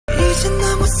이젠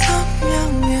너무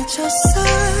선명해졌어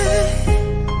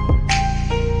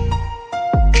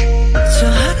저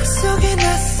하늘 속에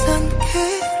낯선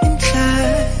그림자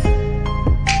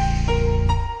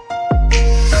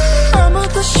아마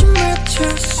다시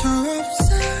맺힐 수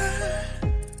없어.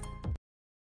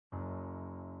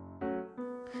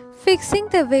 Fixing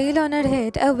the veil on her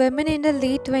head, a woman in her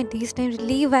late 20s named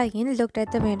Lee Wai-in looked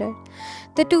at the mirror.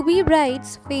 The to-be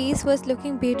bride's face was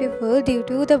looking beautiful due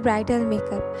to the bridal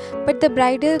makeup, but the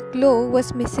bridal glow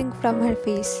was missing from her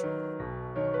face.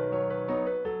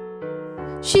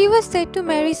 She was set to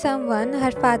marry someone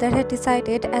her father had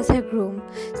decided as her groom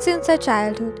since her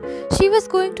childhood. She was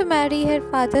going to marry her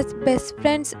father's best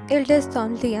friend's eldest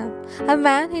son, Liam, a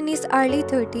man in his early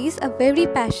 30s, a very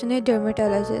passionate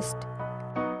dermatologist.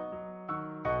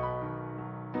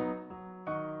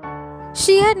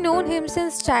 She had known him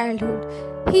since childhood.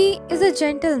 He is a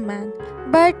gentleman,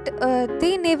 but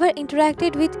they never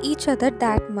interacted with each other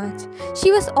that much. She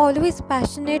was always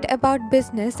passionate about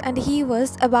business and he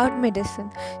was about medicine.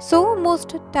 So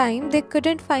most of the time they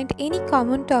couldn't find any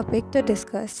common topic to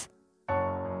discuss.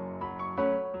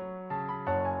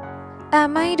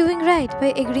 Am I doing right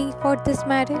by agreeing for this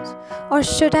marriage? Or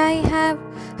should I have?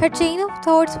 Her chain of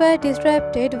thoughts were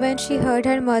disrupted when she heard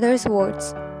her mother's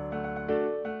words.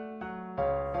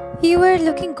 You were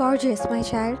looking gorgeous, my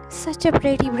child. Such a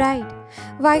pretty bride.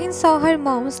 Wai-in saw her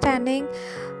mom standing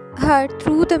her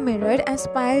through the mirror and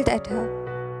smiled at her.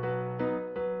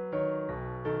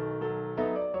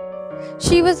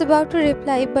 She was about to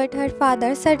reply, but her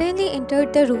father suddenly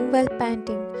entered the room while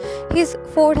panting. His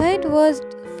forehead was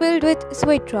filled with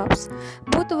sweat drops.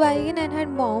 Both Wai-in and her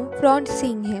mom frowned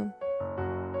seeing him.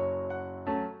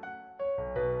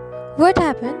 What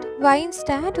happened? Wai-in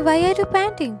stared. Why are you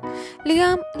panting?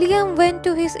 Liam went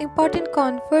to his important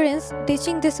conference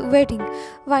ditching this wedding.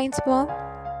 Wai-in's mom.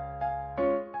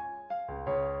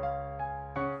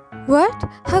 What?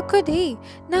 How could he?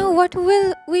 Now what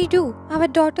will we do? Our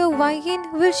daughter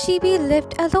Wai-in, will she be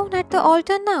left alone at the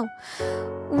altar now?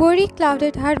 Worry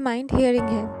clouded her mind hearing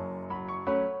him.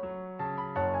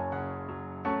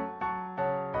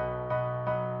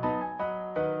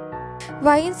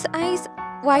 Wai-in's eyes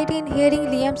widened hearing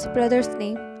Liam's brother's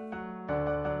name.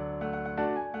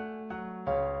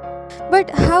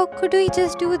 But how could we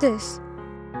just do this?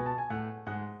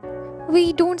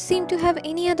 We don't seem to have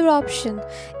any other option.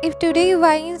 If today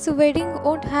Wai-in's wedding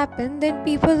won't happen, then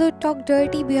people would talk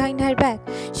dirty behind her back.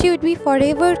 She would be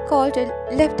forever called a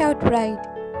left out bride.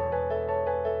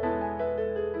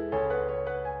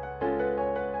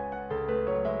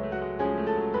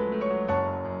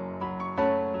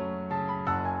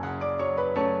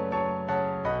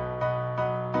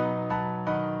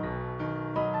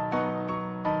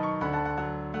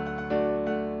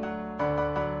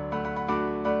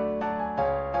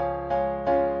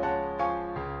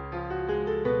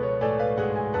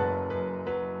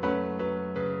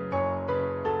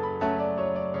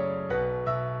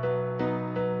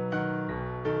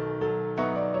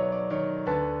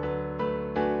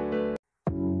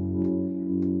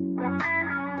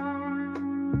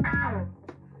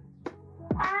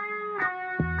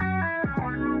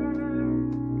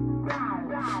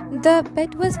 The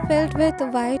bed was filled with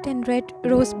white and red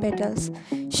rose petals.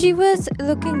 She was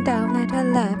looking down at her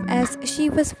lap as she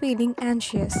was feeling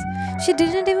anxious. She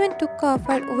didn't even take off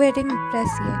her wedding dress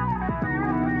yet.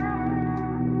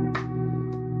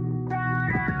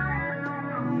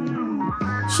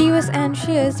 She was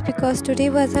anxious because today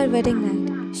was her wedding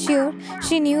night. Sure,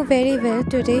 she knew very well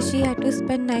today she had to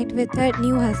spend night with her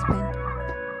new husband.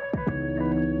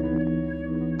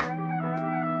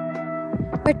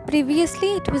 But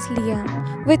previously it was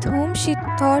Liam, with whom she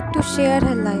thought to share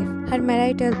her life, her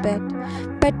marital bed.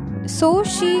 But so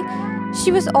she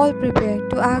was all prepared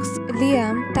to ask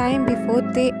Liam time before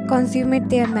they consummate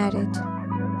their marriage.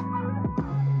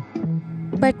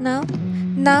 But now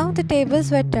the tables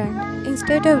were turned.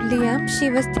 Instead of Liam, she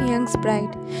was Taehyung's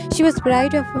bride. She was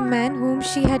bride of a man whom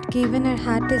she had given her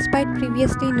heart despite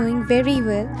previously knowing very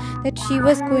well that she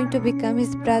was going to become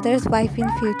his brother's wife in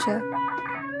future.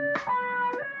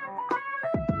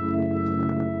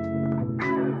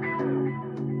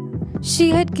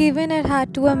 She had given her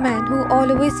heart to a man who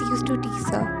always used to tease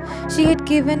her. She had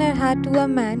given her heart to a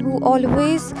man who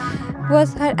always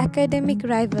was her academic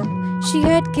rival. She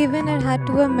had given her heart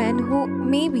to a man who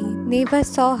maybe never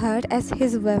saw her as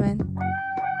his woman.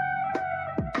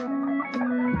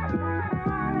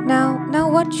 Now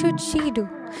what should she do?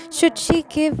 Should she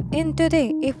give in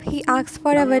today if he asks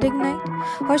for a wedding night?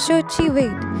 Or should she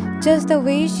wait, just the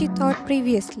way she thought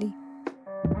previously?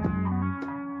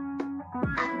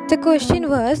 The question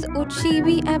was, would she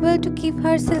be able to keep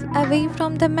herself away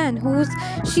from the man whose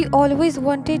she always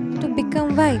wanted to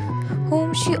become wife,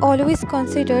 whom she always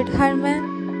considered her man?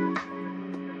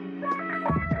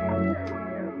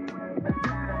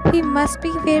 He must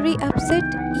be very upset,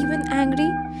 even angry.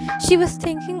 She was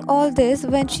thinking all this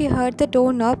when she heard the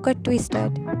doorknob got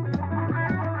twisted.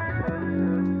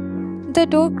 The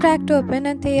door cracked open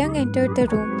and Taehyung entered the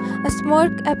room. A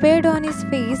smirk appeared on his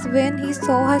face when he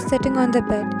saw her sitting on the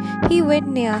bed. He went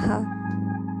near her.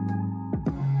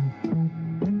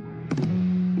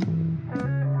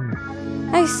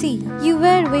 I see, you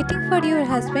were waiting for your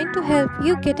husband to help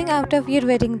you getting out of your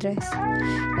wedding dress.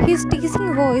 His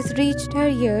teasing voice reached her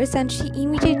ears and she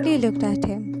immediately looked at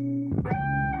him.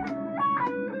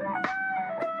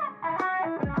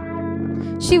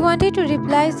 She wanted to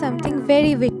reply something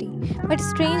very witty, but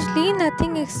strangely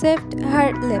nothing except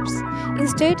her lips.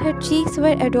 Instead, her cheeks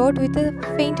were adorned with a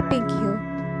faint pink hue.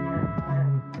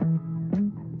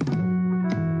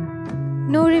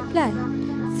 No reply.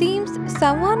 Seems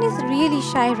someone is really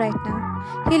shy right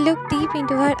now. He looked deep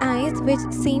into her eyes, which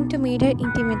seemed to make her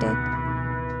intimidated.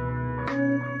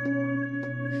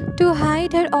 To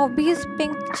hide her obvious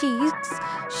pink cheeks,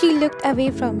 she looked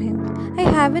away from him. I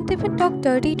haven't even talked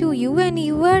dirty to you and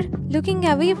you are looking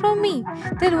away from me.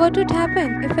 Then what would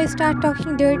happen if I start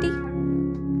talking dirty?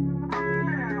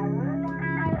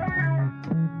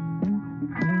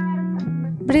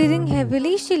 Breathing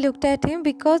heavily, she looked at him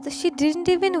because she didn't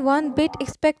even one bit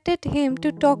expected him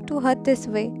to talk to her this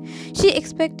way. She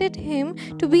expected him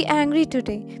to be angry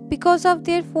today because of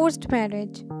their forced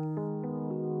marriage.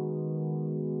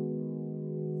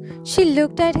 She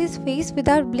looked at his face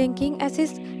without blinking as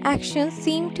his actions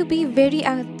seemed to be very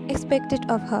unexpected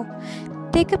of her.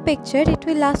 Take a picture, it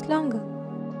will last longer.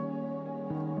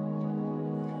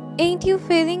 Ain't you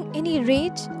feeling any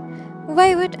rage?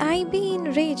 Why would I be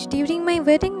in rage during my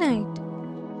wedding night?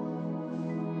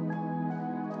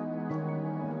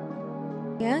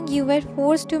 You were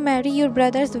forced to marry your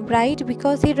brother's bride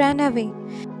because he ran away.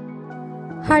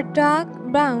 Her dark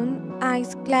brown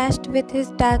eyes clashed with his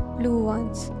dark blue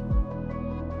ones.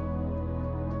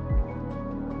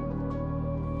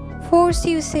 Force,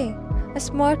 you say? A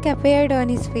smirk appeared on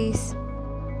his face.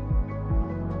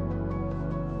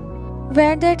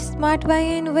 Where that smart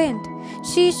violin went?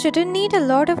 She shouldn't need a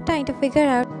lot of time to figure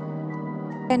out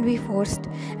can be forced.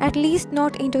 At least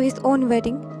not into his own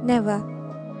wedding. Never.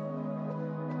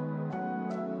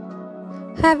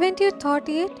 Haven't you thought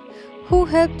yet? Who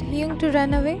helped Taehyung to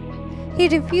run away? He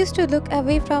refused to look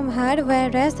away from her,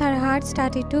 whereas her heart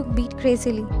started to beat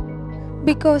crazily.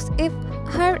 Because if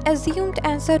her assumed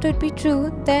answer would be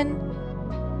true, then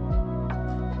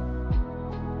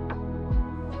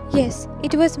yes,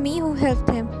 it was me who helped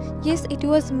him. Yes, it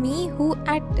was me who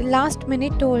at last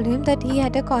minute told him that he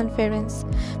had a conference.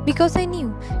 Because I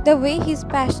knew the way he's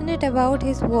passionate about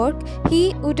his work,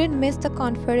 he wouldn't miss the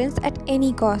conference at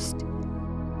any cost.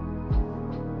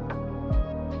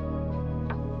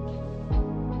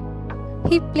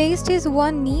 He placed his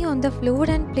one knee on the floor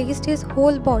and placed his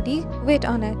whole body weight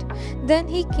on it. Then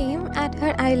he came at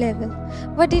her eye level.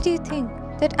 What did you think?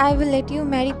 That I will let you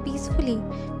marry peacefully?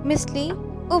 Miss Lee?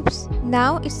 Oops,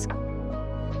 now it's...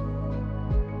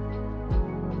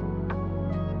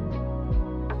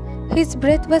 His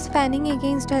breath was fanning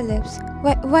against her lips.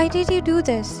 Why did you do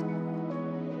this?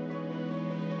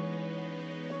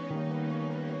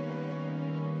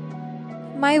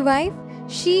 My wife?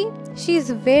 She is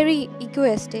very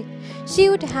egoistic. She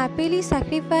would happily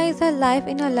sacrifice her life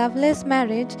in a loveless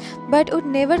marriage, but would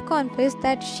never confess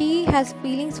that she has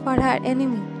feelings for her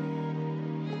enemy.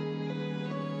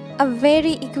 A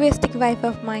very egoistic wife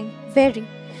of mine. Very.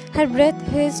 Her breath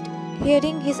hissed,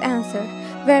 hearing his answer,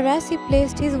 whereas he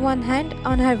placed his one hand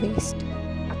on her waist.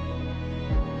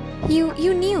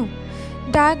 You knew.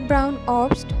 Dark brown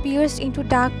orbs pierced into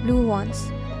dark blue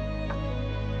ones.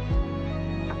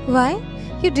 Why?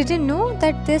 You didn't know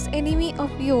that this enemy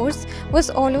of yours was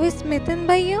always smitten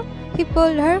by you? He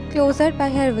pulled her closer by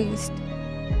her waist.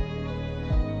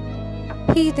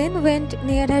 He then went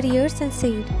near her ears and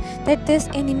said that this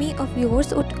enemy of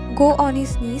yours would go on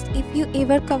his knees if you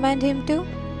ever command him to.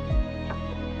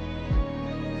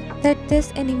 That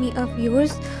this enemy of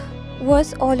yours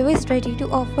was always ready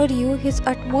to offer you his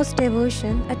utmost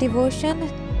devotion, a devotion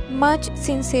much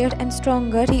sincere and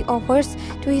stronger he offers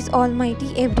to his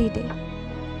Almighty every day.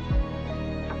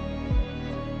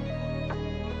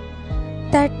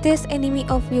 That this enemy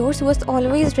of yours was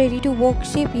always ready to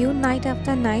worship you night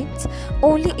after night,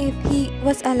 only if he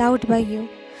was allowed by you.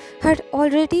 Her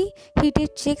already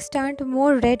heated cheeks turned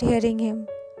more red hearing him.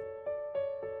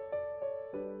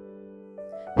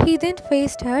 He then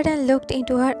faced her and looked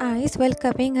into her eyes while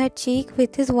cupping her cheek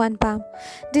with his one palm.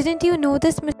 Didn't you know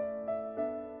this, Miss?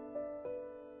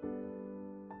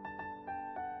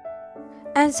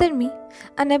 Answer me.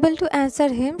 Unable to answer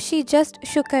him, she just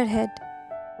shook her head.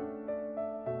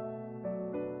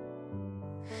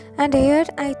 And here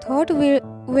I thought we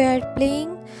were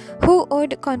playing who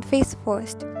would confess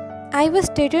first. I was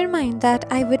determined that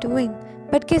I would win.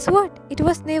 But guess what? It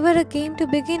was never a game to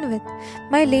begin with.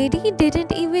 My lady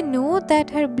didn't even know that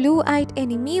her blue-eyed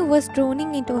enemy was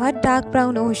drowning into her dark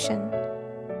brown ocean.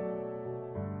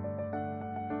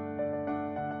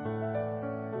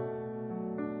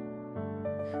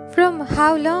 From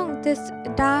how long this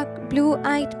dark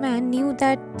blue-eyed man knew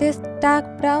that this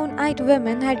dark brown-eyed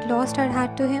woman had lost her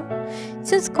heart to him?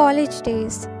 Since college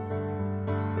days.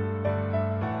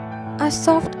 A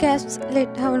soft gasp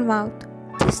lit her mouth.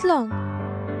 This long.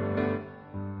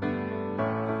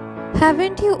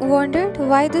 Haven't you wondered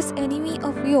why this enemy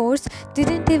of yours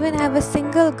didn't even have a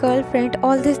single girlfriend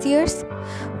all these years?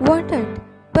 Wondered,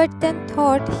 but then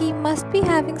thought he must be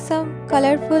having some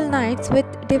colorful nights with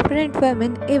different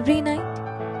women every night.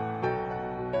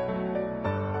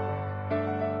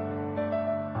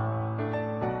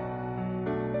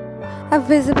 A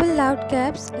visible loud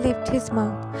gasp left his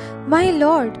mouth. My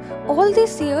lord, all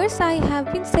these years I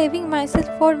have been saving myself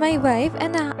for my wife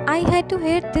and I had to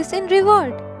hear this in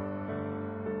reward.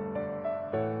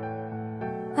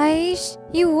 Aish,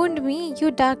 you owned me, you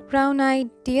dark brown-eyed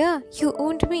dear, you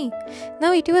owned me.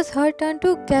 Now it was her turn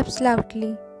to gasp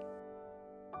loudly.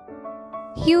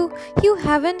 You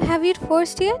haven't have it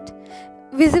first yet?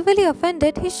 Visibly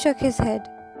offended, he shook his head.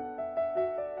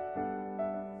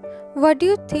 What do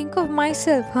you think of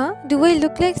myself, huh? Do I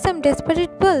look like some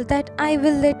desperate bull that I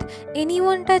will let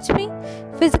anyone touch me?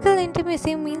 Physical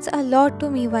intimacy means a lot to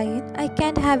me, Violin. I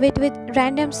can't have it with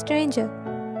random stranger.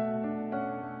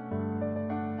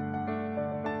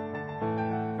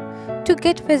 To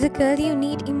get physical, you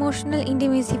need emotional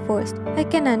intimacy first. I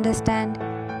can understand.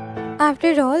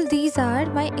 After all, these are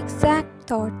my exact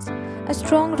thoughts. A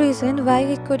strong reason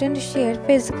why I couldn't share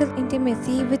physical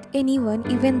intimacy with anyone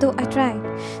even though I tried,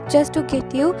 just to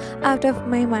get you out of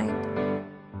my mind.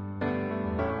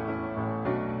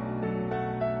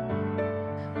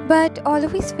 But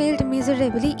always failed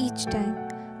miserably each time.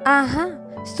 Aha!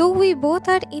 So we both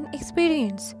are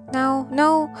inexperienced. Now,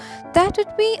 that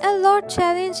would be a lot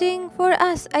challenging for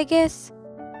us, I guess.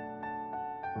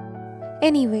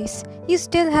 Anyways, you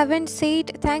still haven't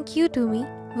said thank you to me.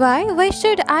 Why? Why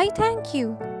should I thank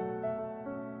you?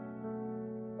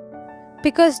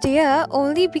 Because dear,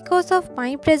 only because of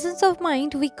my presence of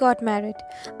mind we got married.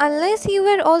 Unless you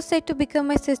were all set to become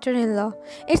my sister-in-law.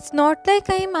 It's not like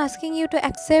I am asking you to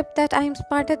accept that I am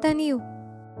smarter than you.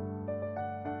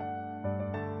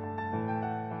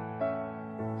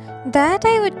 That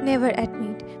I would never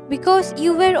admit, because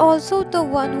you were also the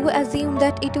one who assumed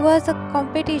that it was a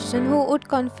competition who would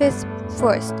confess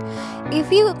first.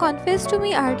 If you confessed to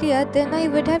me earlier, then I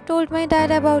would have told my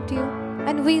dad about you,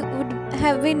 and we would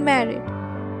have been married.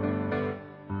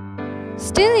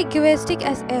 Still egoistic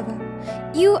as ever.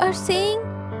 You are saying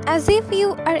as if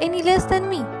you are any less than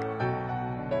me.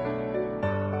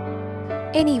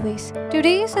 Anyways,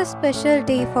 today is a special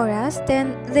day for us,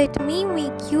 then let me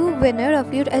make you winner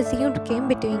of your assumed game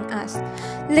between us.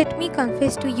 Let me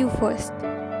confess to you first.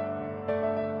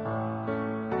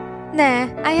 Nah,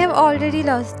 I have already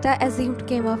lost the assumed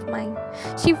game of mine.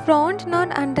 She frowned,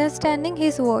 not understanding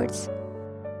his words.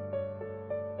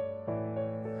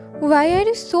 Why are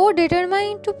you so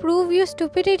determined to prove your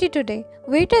stupidity today?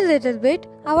 Wait a little bit.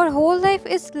 Our whole life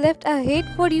is left ahead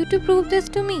for you to prove this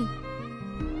to me.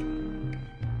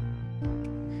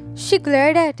 She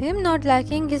glared at him, not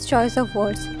liking his choice of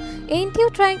words. Ain't you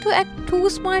trying to act too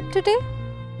smart today?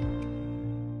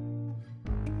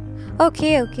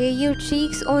 Okay, your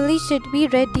cheeks only should be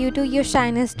red due to your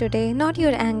shyness today, not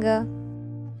your anger.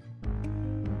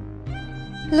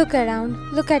 Look around.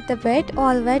 Look at the bed,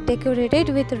 all wet, decorated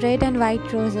with red and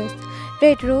white roses.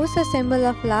 Red rose, a symbol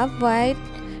of love, white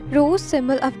rose,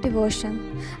 symbol of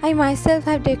devotion. I myself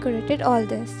have decorated all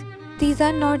this. These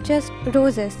are not just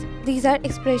roses. These are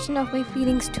expression of my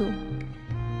feelings too.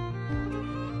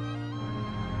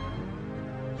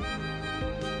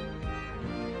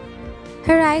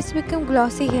 Her eyes become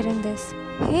glossy hearing this.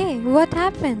 Hey, what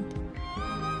happened?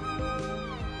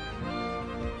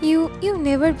 You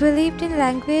never believed in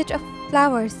language of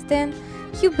flowers, then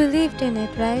you believed in it,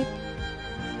 right?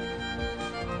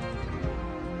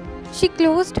 She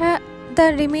closed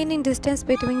the remaining distance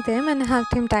between them and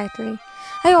hugged him tightly.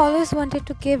 I always wanted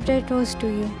to give red rose to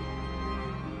you.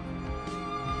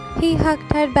 He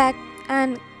hugged her back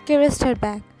and caressed her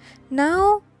back.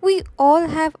 Now we all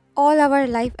have all our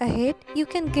life ahead. You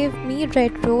can give me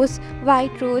red rose,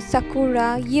 white rose,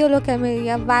 sakura, yellow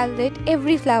camellia, violet,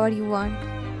 every flower you want.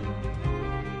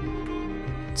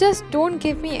 Just don't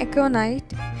give me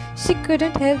aconite. She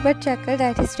couldn't help but chuckle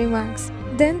at his remarks.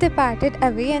 Then they parted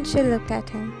away and she looked at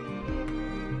him.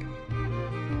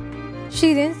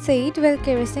 She then said while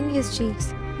caressing his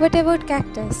cheeks, "What about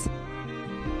cactus?"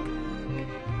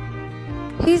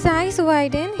 His eyes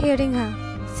widened hearing her.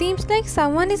 Seems like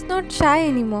someone is not shy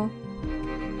anymore.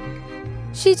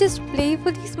 She just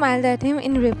playfully smiled at him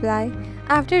in reply.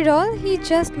 After all, he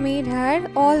just made her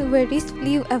all worries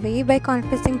flew away by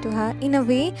confessing to her in a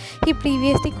way he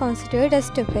previously considered as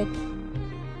stupid.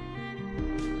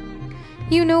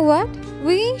 You know what?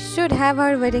 We should have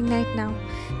our wedding night now.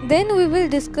 Then we will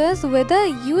discuss whether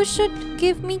you should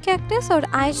give me cactus or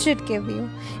I should give you.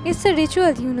 It's a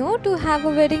ritual, to have a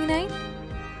wedding night.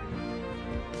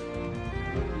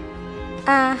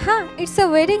 Aha, it's a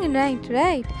wedding night,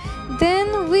 right?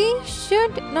 Then we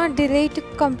should not delay to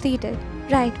complete it.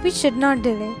 Right, we should not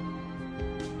delay.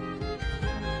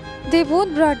 They both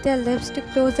brought their lips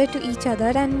closer to each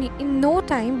other, and in no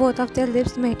time both of their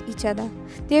lips met each other.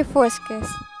 Their first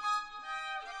kiss.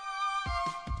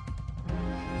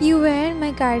 You were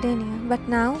my gardenia, but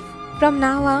now, from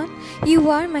now on, you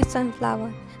are my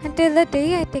sunflower. Until the day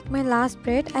I take my last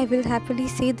breath, I will happily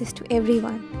say this to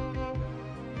everyone.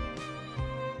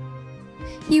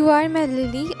 You are my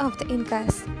lily of the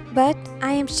Incas, but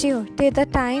I am sure till the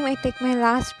time I take my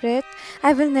last breath,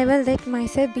 I will never let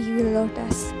myself be your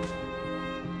lotus.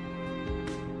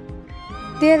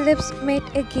 Their lips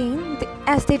met again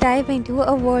as they dive into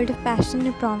a world of passion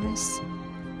and promise.